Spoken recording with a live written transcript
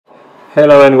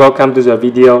Hello and welcome to the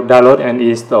video download and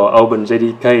install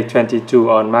OpenJDK 22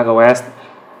 on macOS.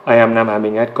 I am Nam Hà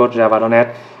Minh at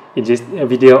CodeJava.net. In this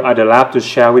video, I'd love to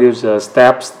share with you the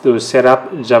steps to set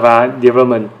up Java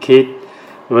Development Kit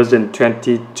version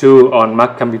 22 on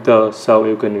Mac computer so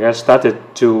you can get started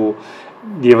to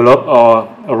develop or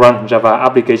run Java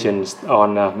applications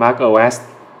on macOS.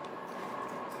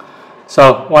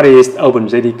 So, what is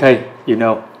OpenJDK?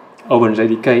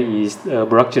 OpenJDK is a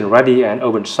production-ready and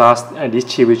open-source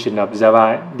distribution of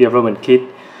Java Development Kit,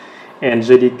 and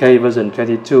JDK version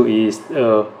 22 is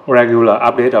a regular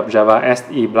update of Java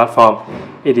SE platform.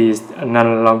 It is a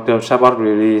non-long-term support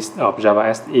release of Java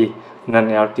SE,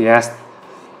 non-LTS.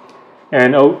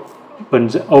 And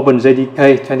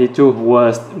OpenJDK 22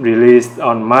 was released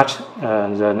on March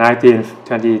the 19th,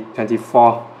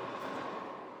 2024.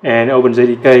 And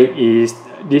OpenJDK is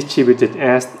distributed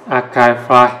as archive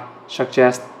file such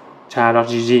as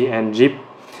char.gg and zip.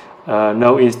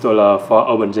 No installer for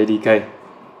OpenJDK.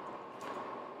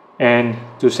 And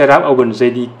to set up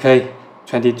OpenJDK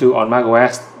 22 on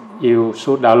macOS, you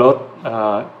should download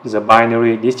the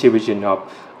binary distribution of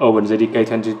OpenJDK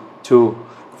 22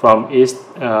 from its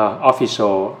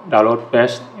official download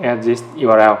page at this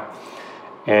URL,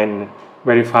 and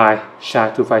verify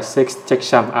SHA-256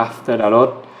 checksum after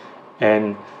download.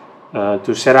 And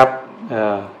to set up,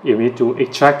 you need to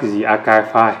extract the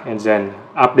archive file and then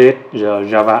update the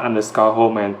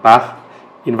Java_home and path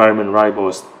environment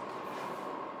variables.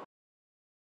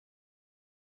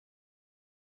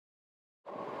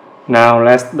 Now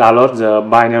let's download the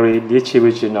binary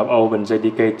distribution of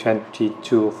OpenJDK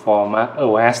 22 for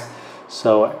macOS.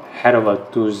 So head over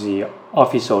to the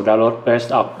official download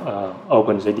page of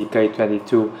OpenJDK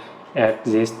 22 at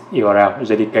this URL,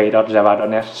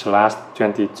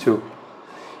 jdk.java.net/22.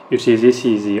 You see, this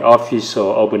is the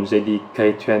official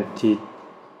OpenJDK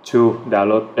 22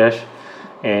 download page,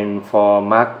 and for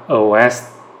Mac OS,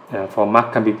 for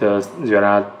Mac computers, there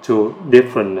are two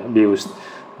different builds.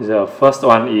 The first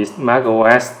one is Mac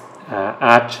OS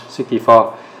Arch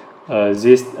 64.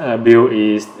 This build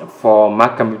is for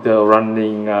Mac computer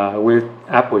running with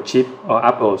Apple chip or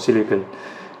Apple Silicon,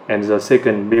 and the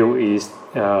second build is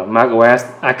Mac OS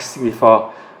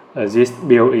X64. This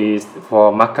build is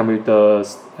for Mac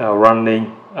computers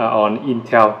running on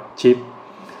Intel chip.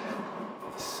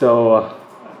 So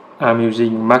I'm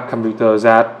using Mac computer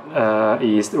that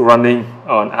is running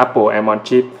on Apple M1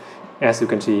 chip, as you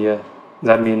can see here.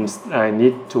 That means I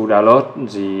need to download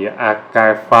the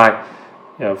archive file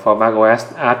for Mac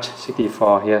OS Arch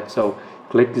 64 here. So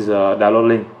click the download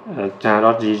link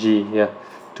char.gg here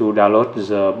to download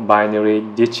the binary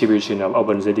distribution of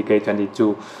OpenJDK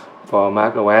 22 for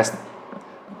Mac OS.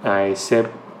 I save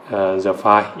the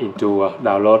file into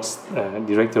downloads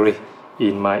directory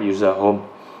in my user home.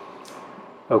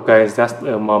 Okay, just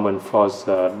a moment for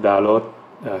the download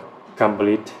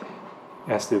complete.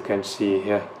 As you can see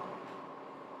here,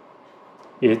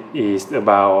 it is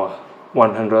about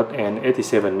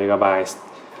 187 megabytes.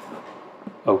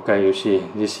 Okay, you see,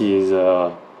 this is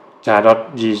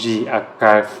char.gg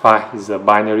archive file, the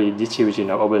binary distribution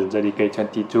of OpenJDK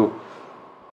 22.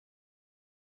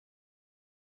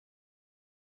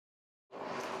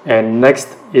 And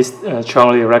next, it's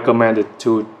strongly recommended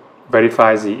to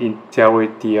verify the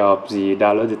integrity of the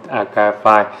downloaded archive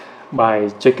file by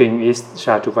checking its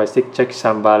SHA-256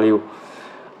 checksum value.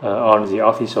 On the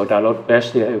official download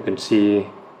page here, you can see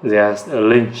there's a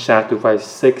link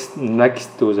SHA-256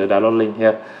 next to the download link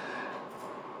here.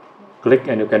 Click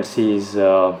and you can see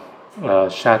the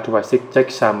SHA-256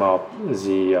 checksum of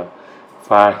the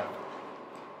file.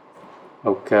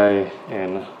 Okay,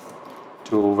 and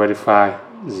to verify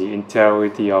the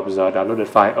integrity of the downloaded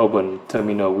file, open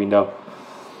terminal window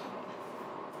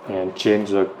and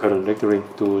change the current directory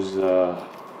to the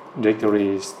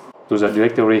directory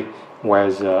where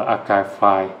the archive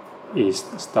file is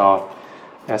stored.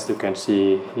 As you can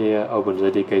see here,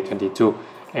 OpenJDK 22,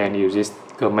 and use this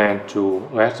command to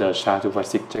get the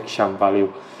SHA-256 checksum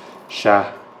value,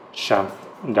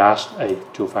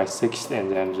 SHA-sum-A256,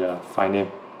 and then the file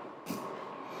name.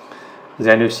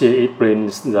 Then you see it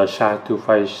prints the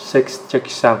SHA-256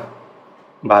 checksum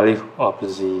value of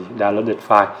the downloaded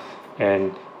file,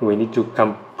 and we need to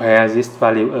compare this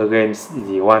value against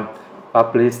the one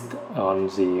published on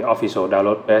the official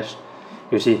download page.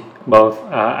 You see, both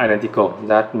are identical.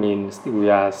 That means we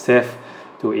are safe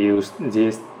to use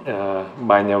this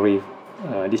binary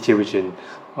distribution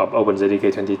of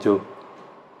OpenJDK 22.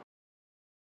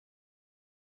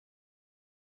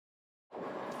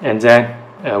 And then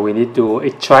we need to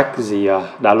extract the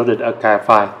downloaded archive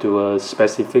file to a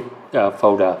specific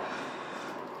folder.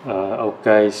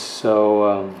 Okay,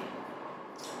 so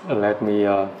let me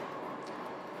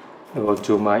go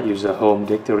to my user home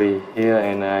directory here,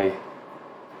 and I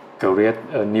create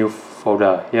a new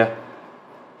folder here,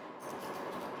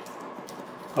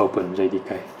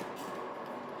 OpenJDK.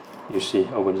 You see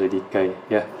OpenJDK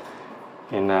here,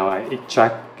 and now I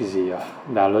extract the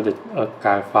downloaded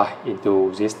archive file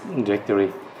into this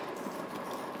directory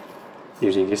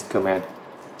using this command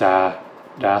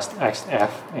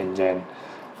 -xf, and then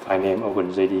file name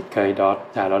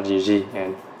openjdk.tar.gg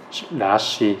and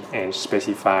 -c, and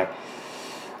specify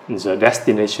the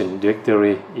destination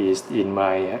directory is in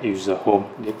my user home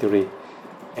directory,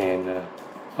 and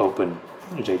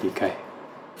OpenJDK.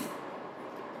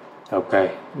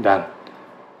 Okay, done.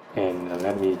 And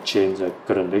let me change the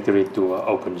current directory to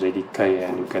OpenJDK,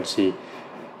 and you can see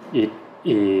it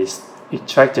is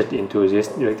extracted into this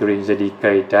directory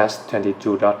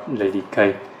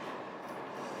jdk-22.jdk.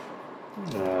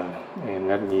 And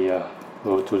let me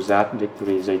go to that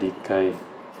directory jdk,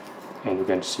 and you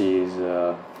can see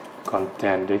the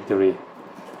content directory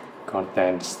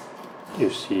contents. You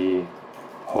see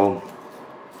home,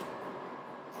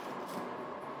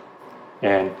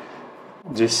 and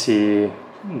this is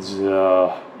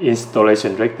the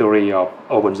installation directory of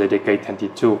OpenJDK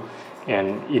 22,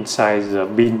 and inside the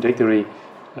bin directory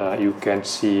you can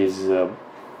see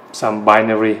some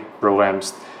binary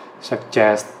programs such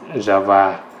as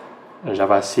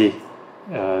Java-C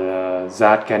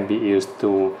that can be used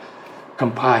to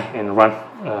compile and run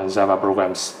Java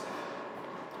programs.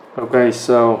 Okay,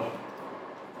 so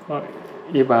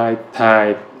if I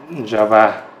type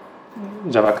Java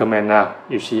command now,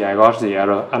 you see I got the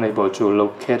error unable to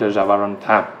locate the Java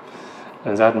runtime,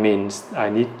 and that means I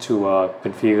need to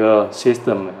configure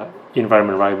system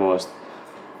environment variables.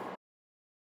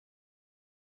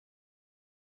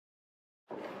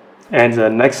 And the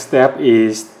next step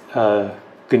is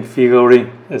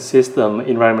configuring a system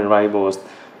environment variables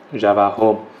Java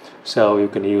home. So you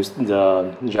can use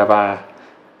the Java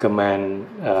command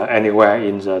anywhere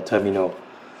in the terminal.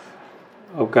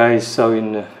 Okay, so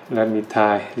let me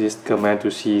type this command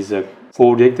to see the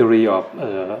full directory of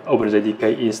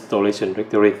OpenJDK installation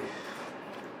directory,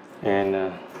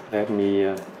 and let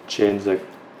me change the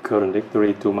current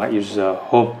directory to my user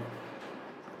home,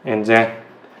 and then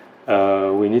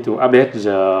we need to update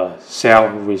the shell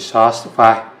resource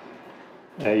file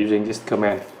using this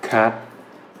command cat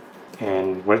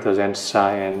and greater than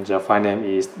sign, and the file name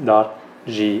is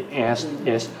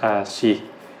 .gshrc,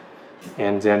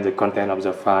 and then the content of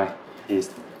the file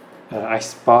is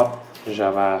export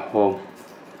java home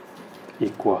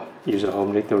equal user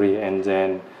home directory, and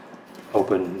then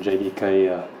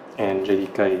OpenJDK and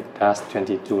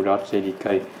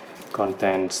jdk-22.jdk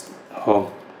contains home,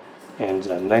 and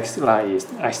the next line is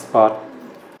export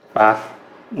path.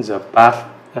 The path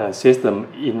system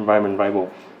environment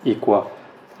variable equal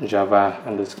java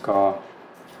underscore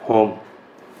home,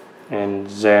 and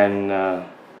then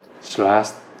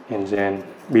slash, and then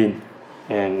bin,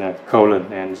 and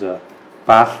colon, and the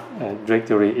path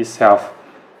directory itself,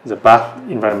 the path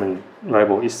environment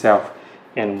variable itself,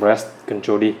 and press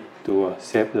Ctrl D to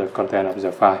save the content of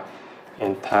the file,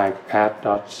 and type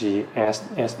cat.gshrc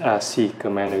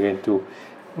command again to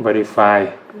verify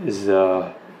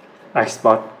the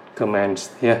export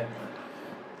commands here.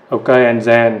 Okay, and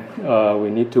then we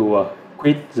need to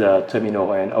quit the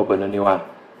terminal and open a new one.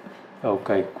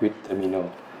 Okay, quit terminal,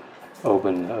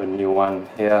 open a new one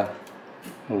here,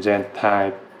 and then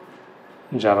type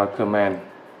Java command.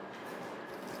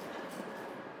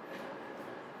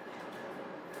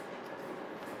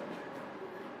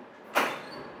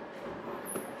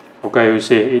 Okay, you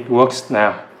see it works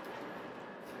now.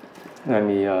 Let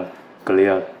me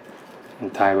clear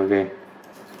and type again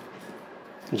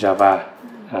Java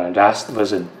dash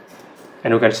version,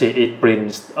 and you can see it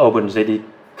prints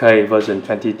OpenJDK version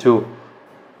 22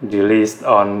 released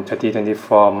on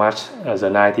 2024 March the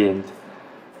 19th,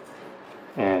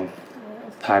 and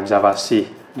type Java C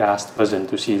dash version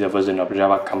to see the version of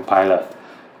Java compiler.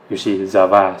 You see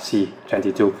Java C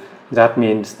 22. That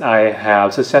means I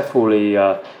have successfully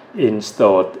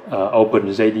installed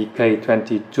OpenJDK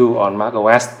 22 on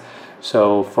macOS.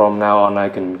 So from now on I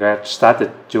can get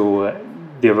started to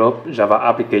develop Java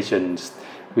applications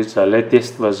with the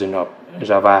latest version of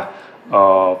Java,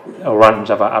 or run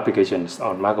Java applications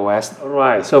on macOS.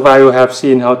 Alright, so far you have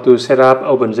seen how to set up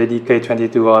OpenJDK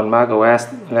 22 on macOS.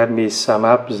 Let me sum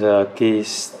up the key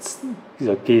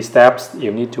steps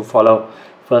you need to follow.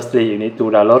 Firstly, you need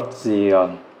to download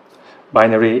the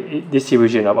binary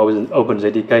distribution of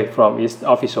OpenJDK from its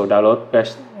official download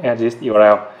page at this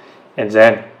URL, and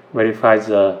then verify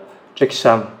the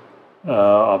checksum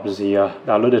of the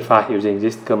downloaded file using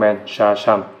this command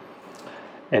 /sum,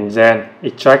 and then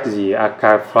extract the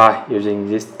archive file using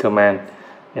this command,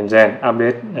 and then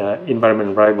update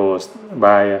environment variables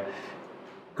by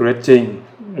creating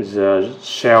the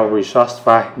shell resource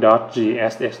file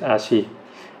 .gsxrc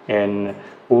and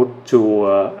put two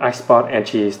export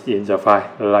entries in the file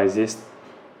like this,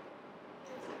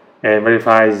 and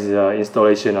verify the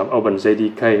installation of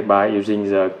OpenJDK by using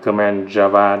the command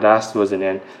java-version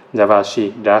and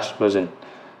javac-version.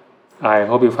 I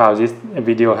hope you found this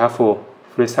video helpful.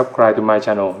 Please subscribe to my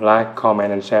channel, like,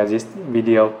 comment and share this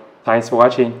video. Thanks for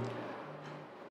watching.